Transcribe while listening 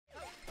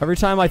Every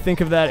time I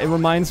think of that, it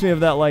reminds me of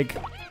that, like...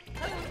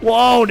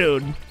 Whoa,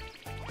 dude!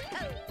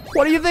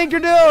 What do you think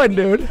you're doing,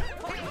 dude?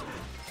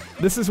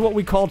 This is what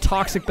we call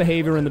toxic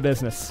behavior in the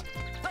business.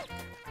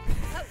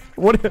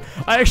 What?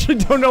 I actually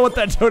don't know what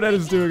that Toadette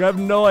is doing. I have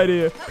no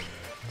idea.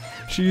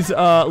 She's,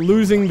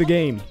 losing the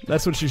game.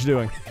 That's what she's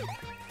doing.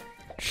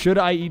 Should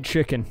I eat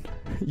chicken?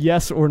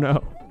 Yes or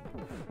no?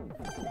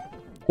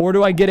 Or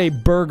do I get a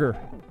burger?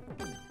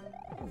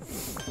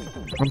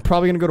 I'm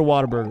probably gonna go to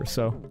Whataburger,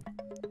 so...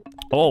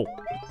 Oh,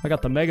 I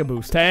got the mega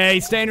boost. Hey,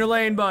 stay in your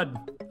lane, bud!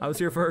 I was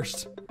here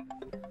first.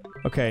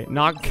 Okay,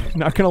 not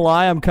gonna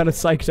lie, I'm kind of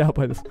psyched out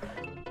by this.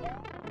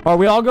 Are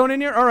we all going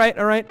in here? Alright,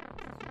 alright.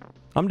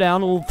 I'm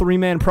down, a little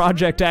three-man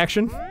project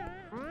action.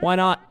 Why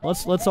not?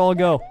 Let's all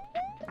go.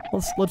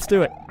 Let's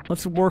do it.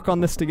 Let's work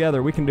on this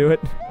together. We can do it.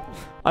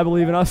 I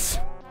believe in us.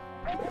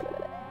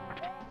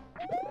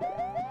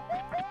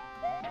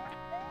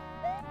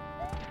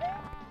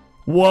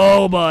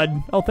 Whoa,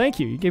 bud. Oh, thank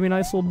you. You gave me a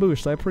nice little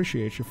boost. I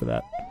appreciate you for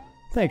that.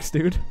 Thanks,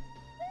 dude.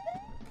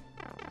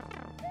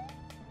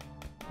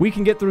 We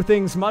can get through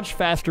things much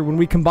faster when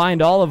we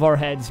combined all of our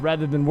heads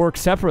rather than work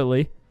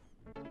separately.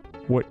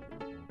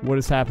 What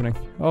is happening?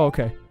 Oh,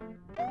 okay.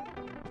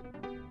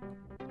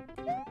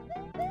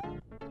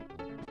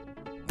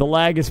 The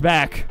lag is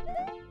back.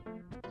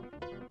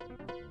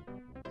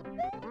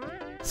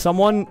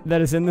 Someone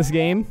that is in this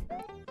game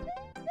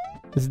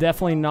is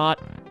definitely not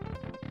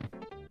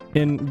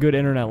in good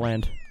internet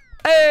land.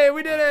 Hey,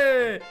 we did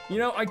it! You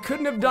know, I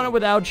couldn't have done it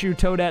without you,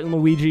 Toadette and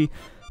Luigi.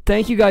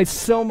 Thank you guys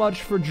so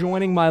much for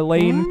joining my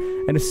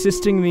lane and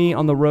assisting me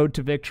on the road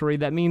to victory.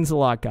 That means a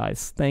lot,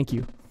 guys. Thank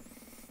you.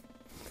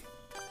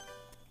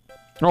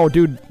 Oh,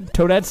 dude,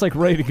 Toadette's like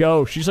ready to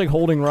go. She's like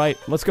holding right.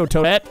 Let's go,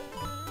 Toadette.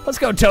 Let's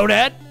go,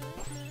 Toadette.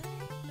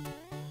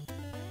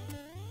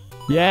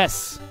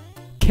 Yes.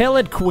 Kill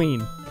it,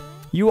 Queen.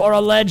 You are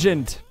a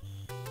legend.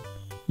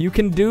 You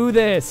can do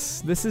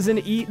this. This is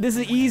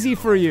easy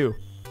for you.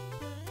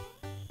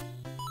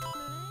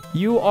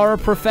 You are a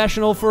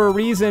professional for a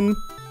reason,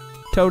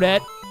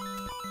 Toadette.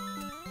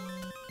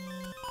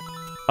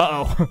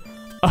 Uh-oh.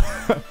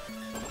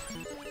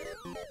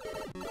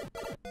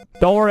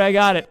 Don't worry, I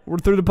got it. We're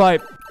through the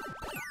pipe.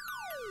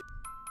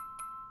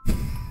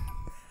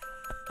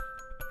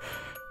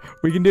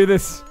 We can do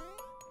this.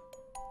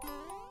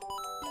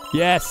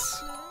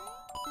 Yes.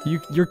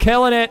 You're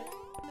killing it.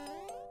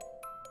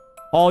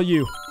 All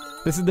you.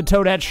 This is the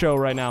Toadette show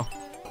right now.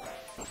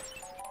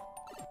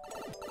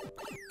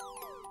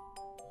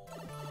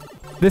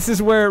 This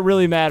is where it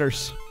really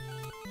matters.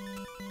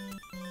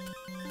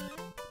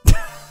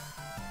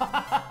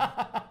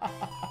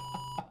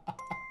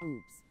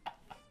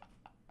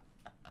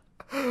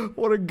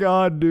 What a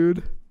god,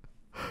 dude.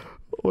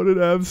 What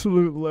an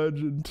absolute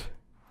legend.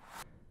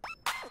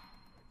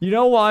 You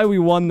know why we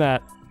won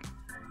that?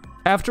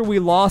 After we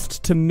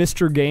lost to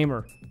Mr.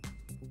 Gamer.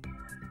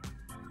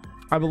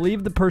 I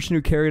believe the person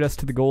who carried us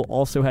to the goal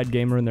also had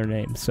Gamer in their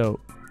name, so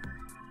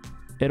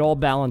it all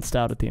balanced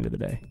out at the end of the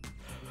day.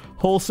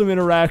 Wholesome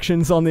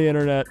interactions on the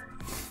internet.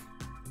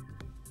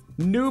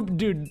 Noob,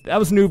 dude, that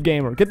was Noob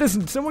Gamer. Get this,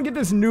 someone get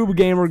this Noob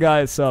Gamer guy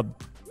a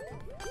sub.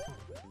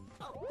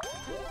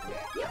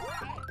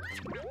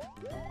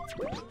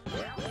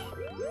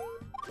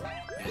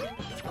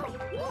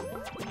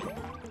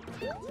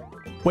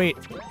 Wait,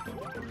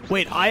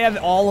 I have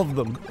all of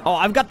them. Oh,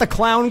 I've got the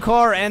clown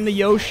car and the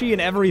Yoshi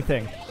and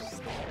everything.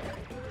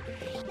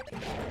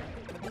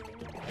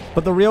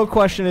 But the real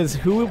question is,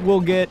 who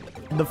will get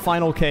the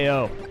final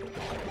KO?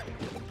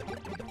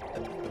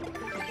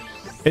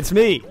 It's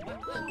me.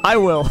 I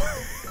will.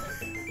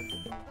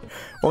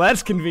 Well,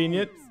 that's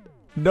convenient.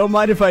 Don't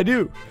mind if I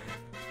do.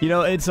 You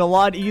know, it's a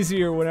lot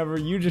easier whenever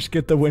you just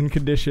get the win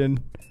condition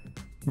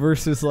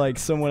versus, like,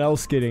 someone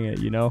else getting it,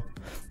 you know?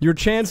 Your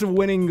chance of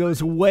winning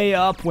goes way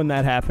up when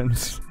that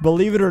happens.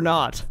 Believe it or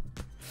not.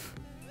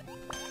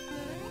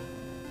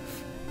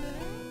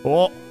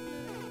 Oh.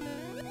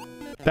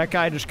 That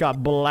guy just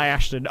got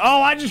blasted.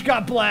 Oh, I just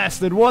got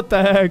blasted. What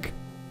the heck?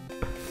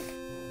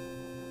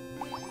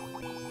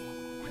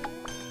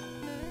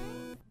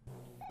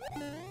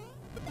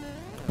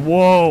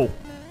 Whoa.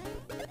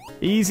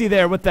 Easy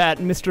there with that,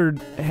 Mr.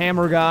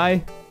 Hammer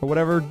guy. Or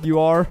whatever you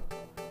are.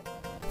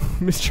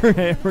 Mr.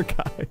 Hammer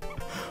guy.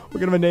 What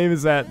kind of a name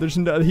is that?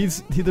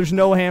 There's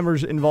no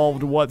hammers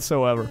involved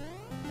whatsoever.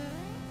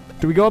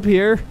 Do we go up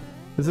here?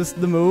 Is this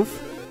the move?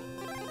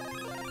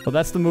 Oh,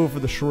 that's the move for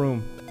the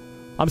shroom.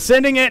 I'm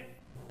sending it!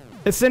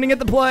 Is sending it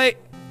the play?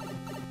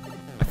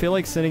 I feel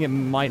like sending it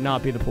might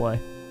not be the play.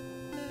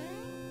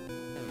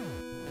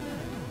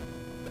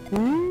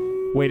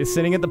 Wait, is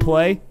sending it the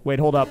play? Wait,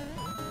 hold up.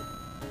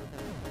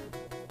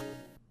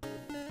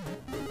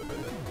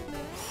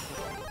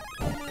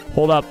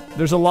 Hold up.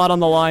 There's a lot on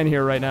the line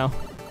here right now.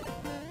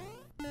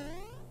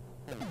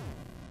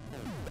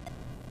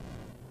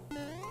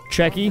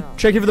 Checky.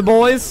 Checky for the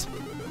boys.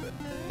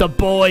 The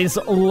boys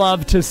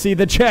love to see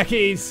the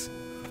checkies.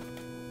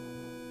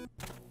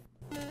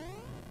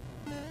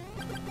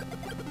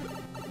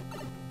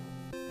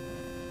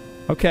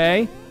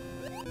 Okay.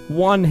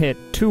 1 hit,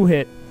 2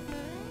 hit,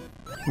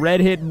 Red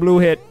hit, blue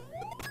hit.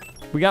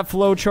 We got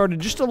flow charted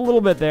just a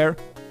little bit there.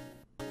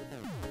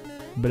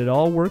 But it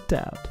all worked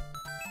out.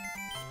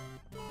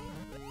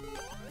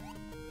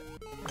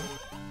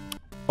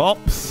 Oh,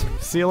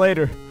 see you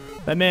later.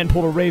 That man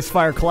pulled a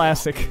raysfire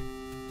classic.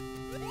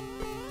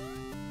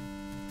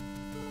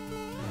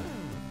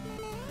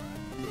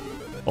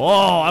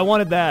 Oh, I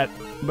wanted that.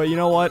 But you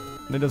know what?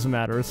 It doesn't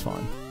matter. It's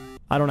fine.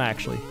 I don't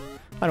actually.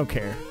 I don't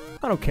care.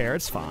 I don't care.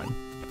 It's fine.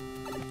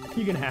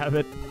 You can have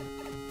it.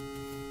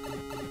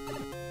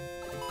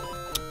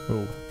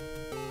 Oh.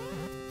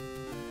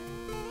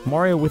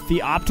 Mario with the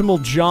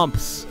optimal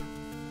jumps.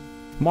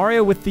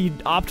 Mario with the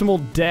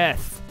optimal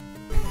death.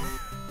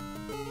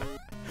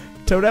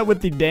 Toadette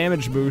with the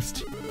damage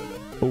boost.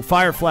 Oh,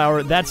 Fire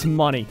Flower. That's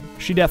money.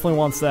 She definitely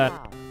wants that.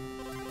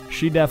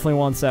 She definitely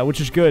wants that, which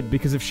is good,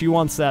 because if she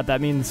wants that, that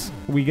means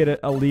we get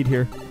a lead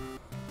here.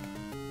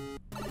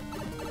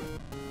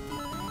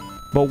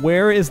 But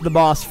where is the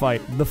boss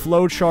fight? The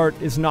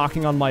flowchart is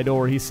knocking on my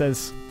door. He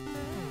says,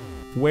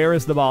 where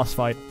is the boss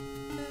fight?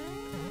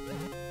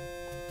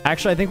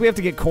 Actually, I think we have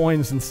to get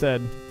coins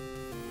instead.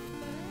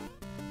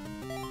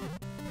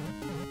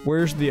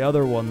 Where's the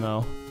other one,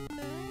 though?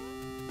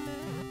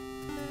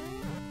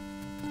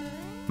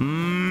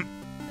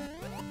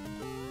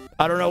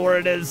 I don't know where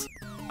it is.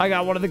 I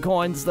got one of the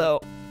coins,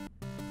 though.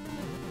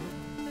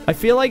 I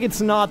feel like it's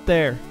not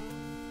there.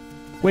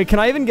 Wait, can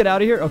I even get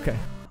out of here? Okay.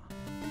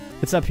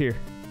 It's up here.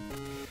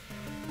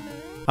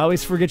 I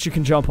always forget you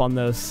can jump on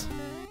those.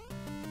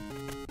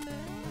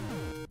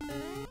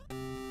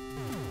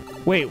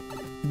 Wait,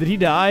 did he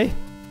die?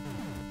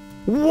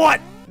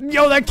 What?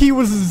 Yo, that key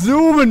was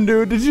zooming,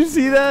 dude. Did you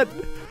see that?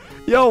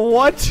 Yo,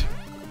 what?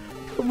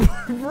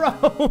 Bro,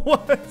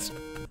 what?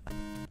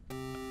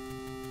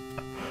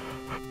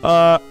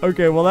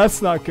 Okay, well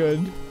that's not good.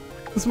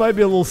 This might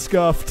be a little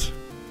scuffed.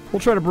 We'll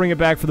try to bring it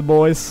back for the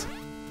boys.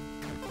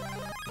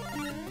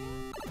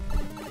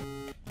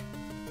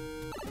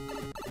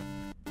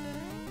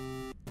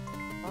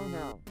 Oh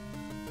no.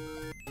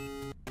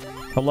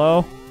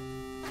 Hello?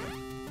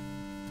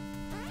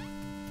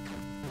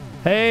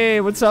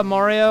 Hey, what's up,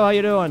 Mario? How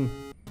you doing?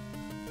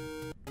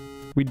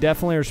 We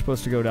definitely are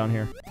supposed to go down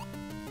here.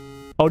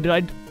 Oh, did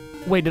I...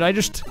 Wait, did I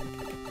just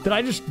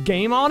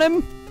game on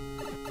him?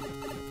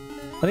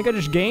 I think I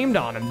just gamed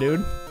on him,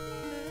 dude.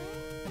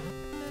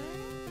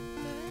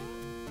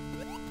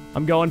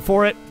 I'm going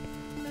for it.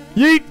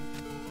 Yeet!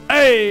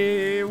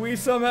 Hey, we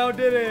somehow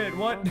did it.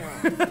 What?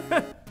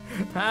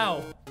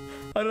 How?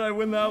 How did I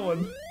win that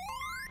one?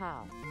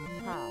 How?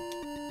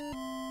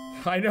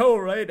 I know,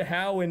 right?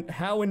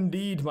 How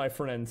indeed, my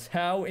friends.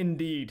 How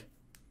indeed.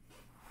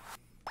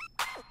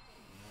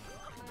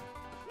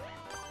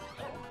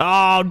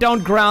 Oh,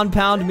 don't ground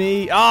pound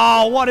me.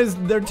 Oh, what is...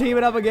 They're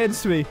teaming up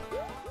against me.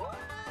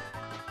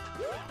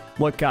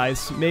 Look,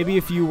 guys, maybe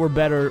if you were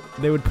better,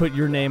 they would put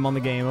your name on the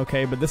game,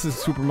 okay? But this is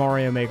Super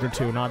Mario Maker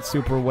 2, not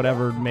Super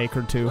whatever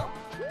Maker 2.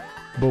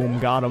 Boom,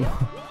 got him.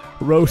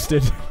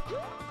 Roasted.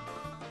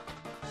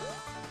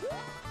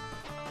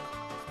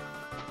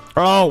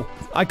 Oh,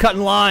 I cut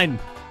in line.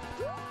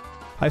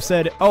 I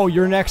said, oh,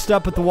 you're next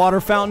up at the water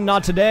fountain?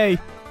 Not today.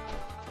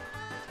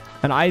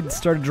 And I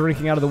started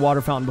drinking out of the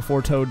water fountain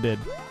before Toad did.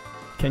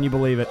 Can you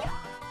believe it?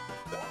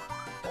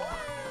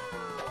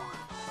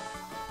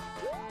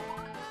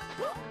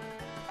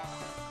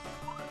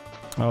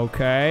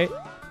 Okay.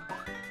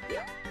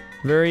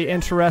 Very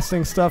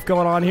interesting stuff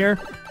going on here.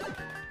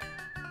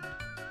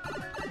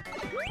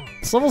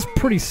 This level's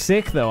pretty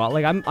sick, though.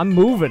 Like, I'm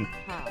moving.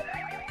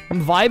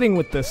 I'm vibing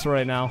with this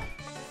right now.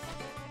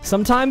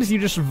 Sometimes you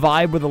just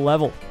vibe with a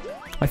level.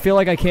 I feel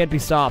like I can't be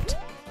stopped.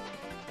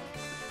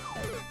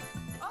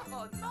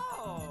 Oh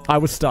no! I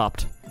was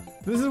stopped.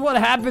 This is what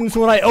happens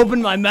when I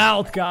open my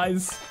mouth,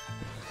 guys.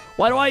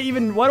 Why do I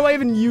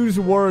even use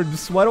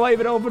words? Why do I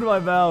even open my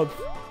mouth?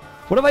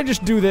 What if I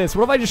just do this?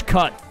 What if I just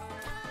cut?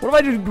 What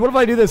if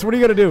I do this? What are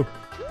you gonna do?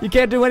 You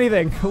can't do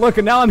anything. Look,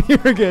 and now I'm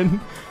here again.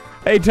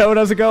 Hey, Toad,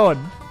 how's it going?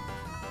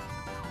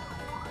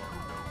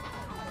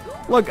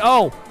 Look,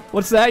 oh,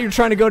 what's that? You're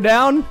trying to go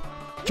down?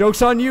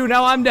 Joke's on you,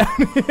 now I'm down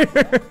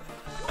here.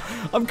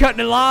 I'm cutting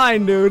in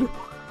line, dude.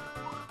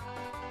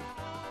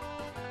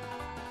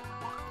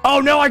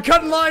 Oh no, I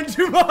cut in line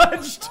too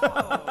much!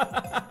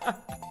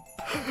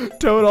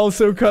 Toad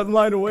also cut in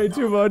line way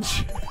too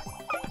much.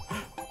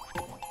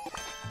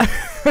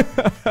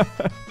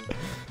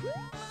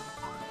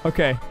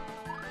 Okay.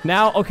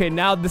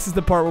 Now this is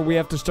the part where we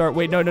have to start.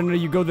 Wait, no,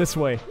 you go this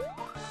way.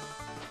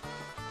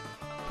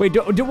 Wait,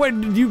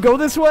 do you go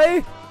this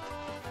way?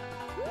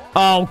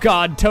 Oh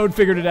god, Toad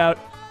figured it out.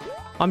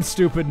 I'm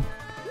stupid.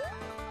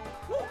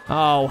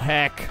 Oh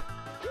heck.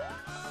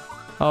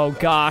 Oh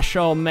gosh,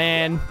 oh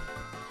man.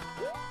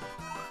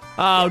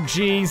 Oh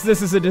jeez,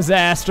 this is a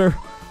disaster.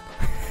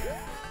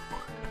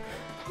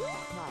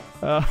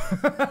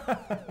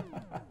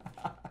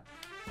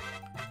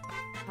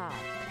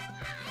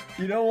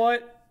 You know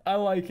what? I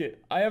like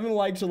it. I haven't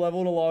liked a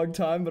level in a long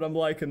time, but I'm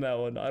liking that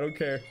one. I don't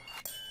care.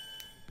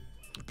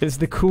 Is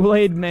the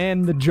Kool-Aid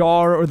Man the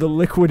jar or the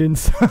liquid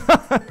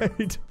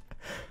inside?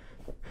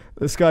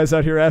 This guy's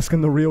out here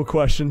asking the real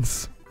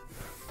questions.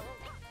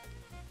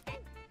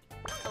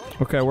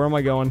 Okay, where am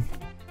I going?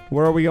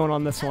 Where are we going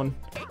on this one?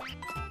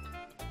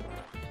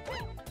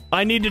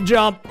 I need to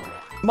jump.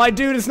 My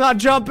dude is not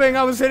jumping.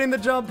 I was hitting the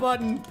jump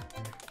button.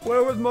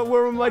 Where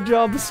were my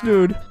jumps,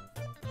 dude?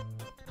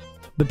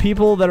 The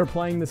people that are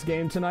playing this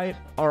game tonight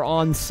are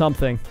on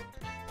something.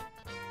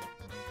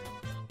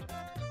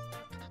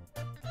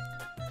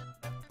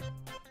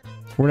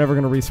 We're never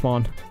gonna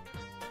respawn.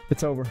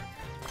 It's over.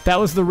 That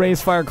was the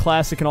Raysfire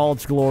Classic in all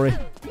its glory.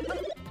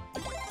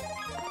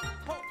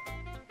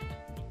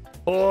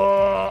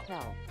 Oh!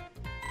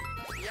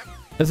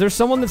 Is there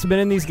someone that's been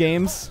in these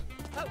games?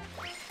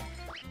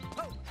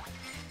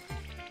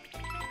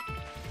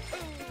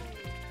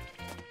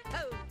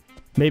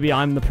 Maybe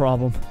I'm the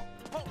problem.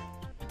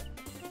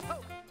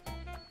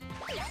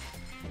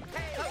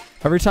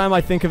 Every time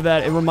I think of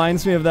that, it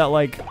reminds me of that,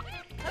 like...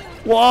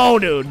 Whoa,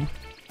 dude!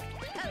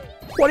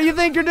 What do you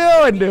think you're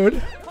doing,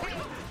 dude?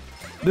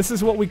 This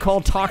is what we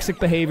call toxic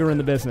behavior in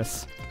the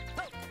business.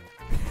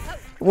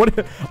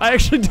 What? I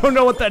actually don't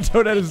know what that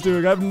Toadette is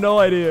doing. I have no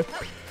idea.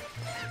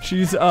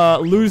 She's,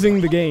 losing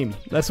the game.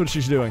 That's what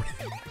she's doing.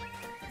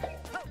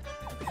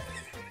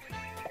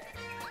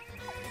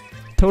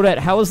 Toadette,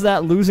 how is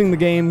that losing the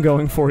game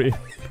going for you?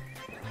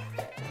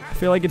 I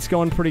feel like it's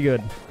going pretty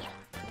good.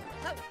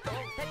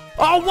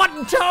 Oh, what?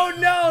 Toad,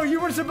 no! You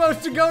were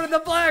supposed to go to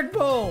the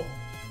flagpole!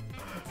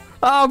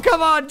 Oh,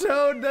 come on,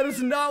 Toad! That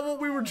is not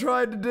what we were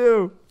trying to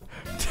do!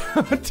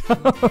 Toad!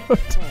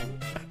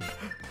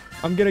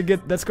 I'm gonna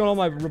get... That's going on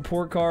my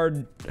report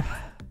card.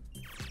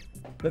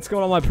 That's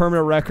going on my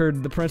permanent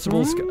record. The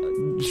principal's...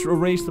 Just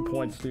erase the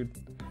points, dude.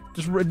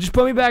 Just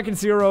put me back in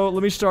 0.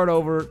 Let me start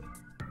over.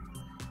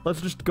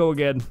 Let's just go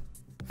again.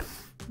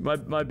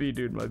 Might be,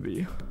 dude. Might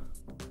be.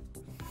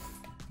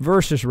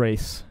 Versus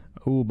race.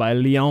 Ooh, by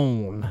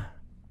Leon.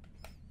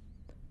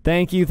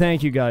 Thank you,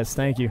 guys.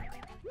 Thank you.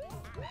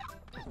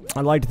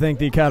 I'd like to thank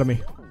the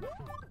Academy.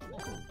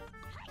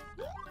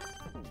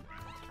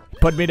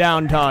 Put me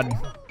down, Todd.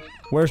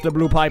 Where's the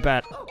blue pipe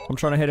at? I'm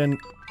trying to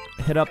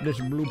hit up this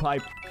blue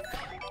pipe.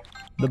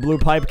 The blue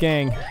pipe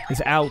gang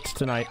is out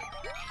tonight.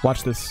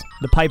 Watch this.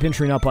 The pipe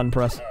entry up button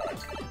press.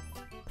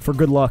 For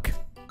good luck.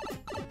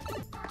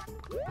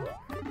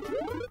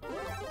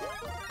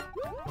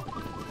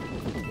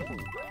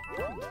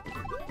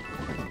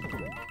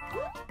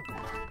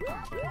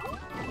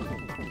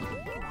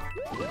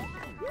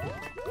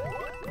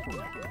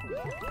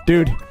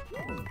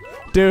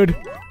 Dude,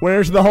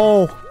 where's the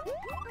hole?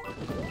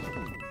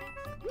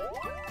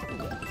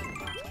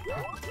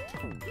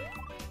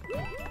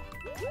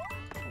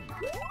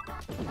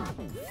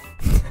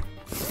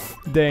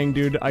 Dang,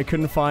 dude, I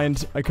couldn't find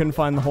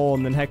the hole,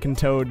 and then heckin'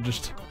 Toad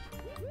just...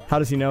 How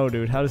does he know,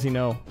 dude? How does he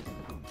know?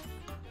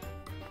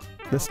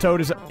 This Toad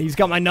is... He's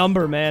got my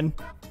number, man.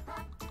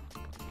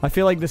 I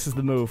feel like this is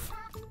the move.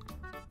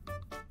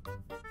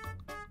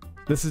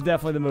 This is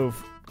definitely the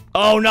move.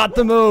 Oh, not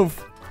the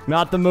move!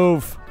 Not the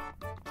move.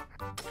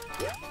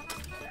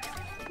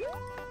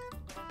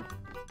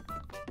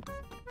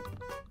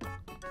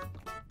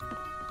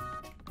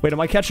 Wait,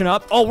 am I catching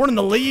up? Oh, we're in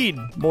the lead,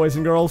 boys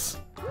and girls.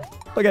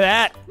 Look at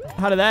that.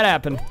 How did that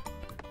happen?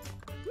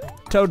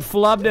 Toad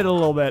flubbed it a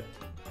little bit.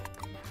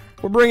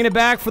 We're bringing it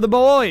back for the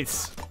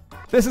boys.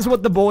 This is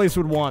what the boys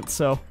would want,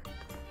 so...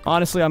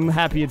 Honestly, I'm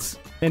happy it's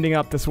ending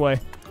up this way.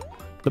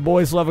 The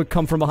boys love a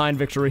come-from-behind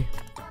victory.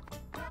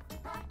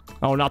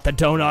 Oh, not the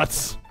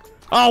donuts.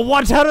 Oh,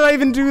 what? How did I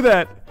even do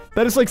that?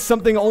 That is like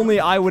something only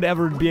I would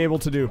ever be able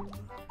to do.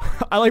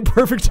 I like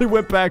perfectly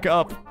went back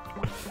up.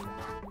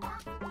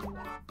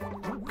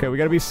 Okay, we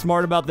gotta be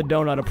smart about the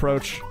donut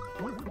approach.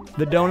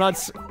 The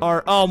donuts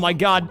are... Oh my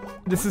god.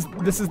 This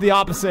is the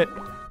opposite.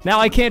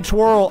 Now I can't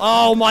twirl.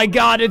 Oh my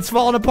god, it's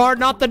falling apart.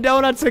 Not the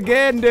donuts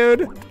again,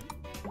 dude.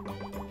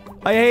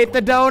 I hate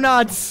the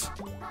donuts.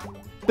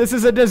 This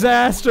is a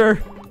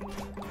disaster.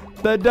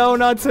 The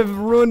donuts have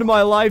ruined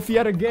my life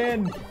yet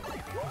again.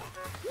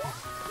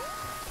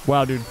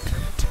 Wow, dude.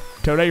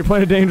 Toadette, you're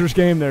playing a dangerous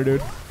game there,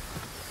 dude.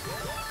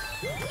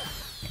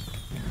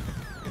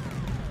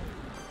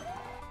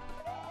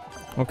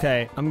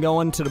 Okay, I'm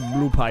going to the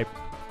blue pipe.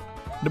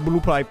 The blue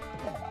pipe.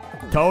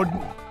 Toad,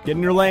 get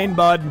in your lane,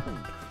 bud.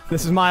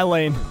 This is my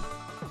lane.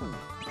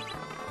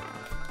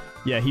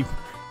 Yeah, he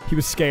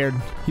was scared.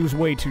 He was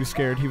way too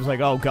scared. He was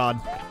like, oh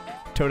god.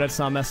 Toadette's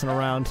not messing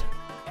around.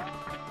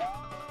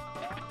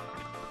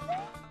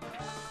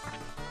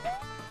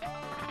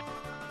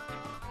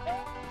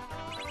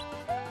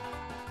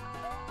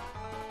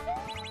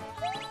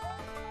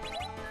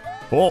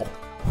 Oh.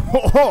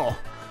 Oh,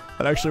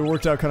 that actually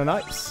worked out kind of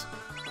nice.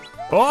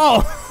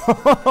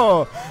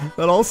 Oh,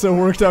 that also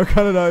worked out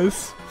kind of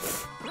nice.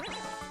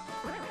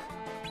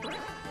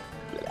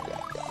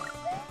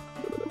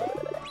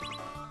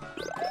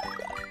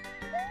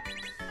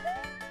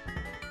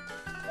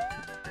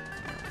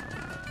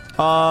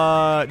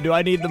 Do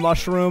I need the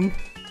mushroom?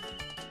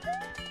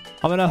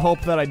 I'm gonna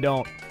hope that I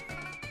don't.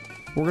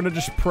 We're gonna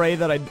just pray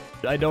that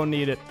I don't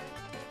need it.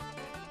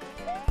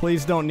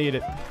 Please don't need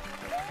it.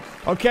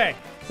 Okay,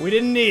 We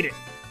didn't need it.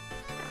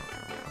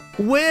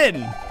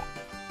 Win!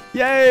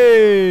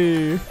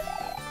 Yay!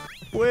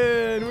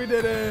 Win! We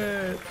did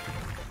it!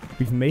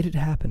 We've made it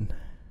happen.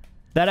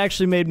 That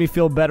actually made me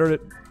feel better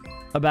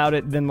about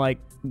it than, like,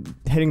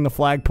 hitting the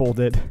flagpole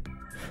did.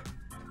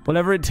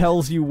 Whenever it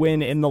tells you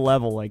win in the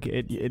level, like,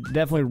 it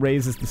definitely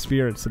raises the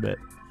spirits a bit.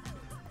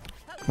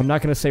 I'm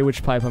not gonna say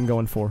which pipe I'm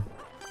going for.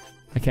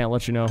 I can't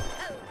let you know.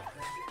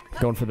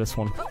 Going for this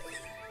one.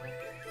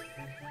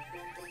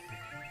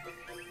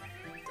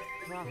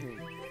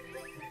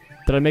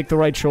 Did I make the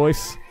right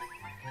choice?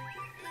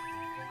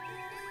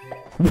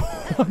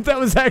 That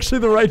was actually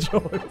the right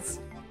choice.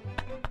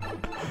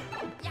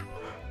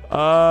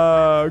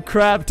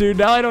 Crap, dude.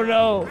 Now I don't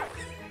know.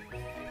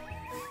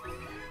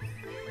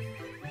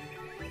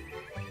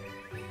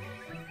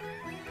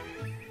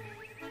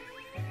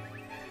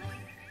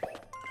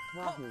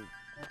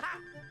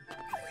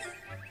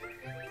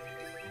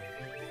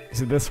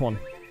 Is it this one?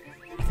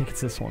 I think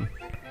it's this one.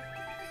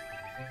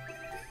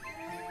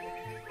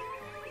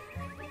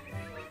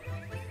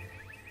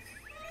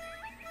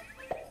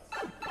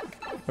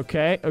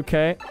 Okay,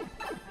 okay.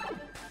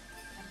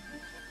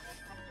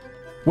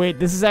 Wait,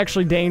 this is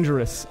actually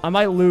dangerous. I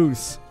might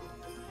lose.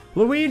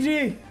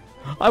 Luigi!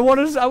 I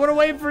wanna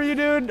wait for you,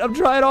 dude. I'm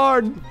trying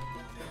hard.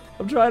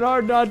 I'm trying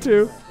hard not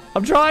to.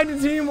 I'm trying to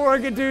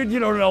teamwork it, dude. You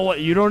don't know what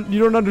you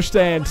don't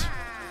understand.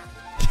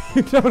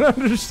 You don't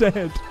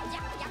understand.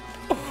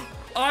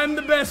 I'm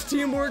the best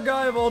teamwork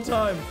guy of all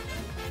time.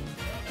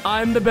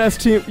 I'm the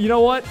best team. You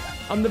know what?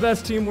 I'm the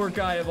best teamwork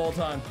guy of all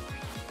time.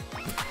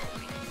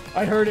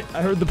 I heard it.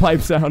 I heard the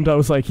pipe sound. I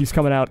was like, he's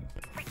coming out.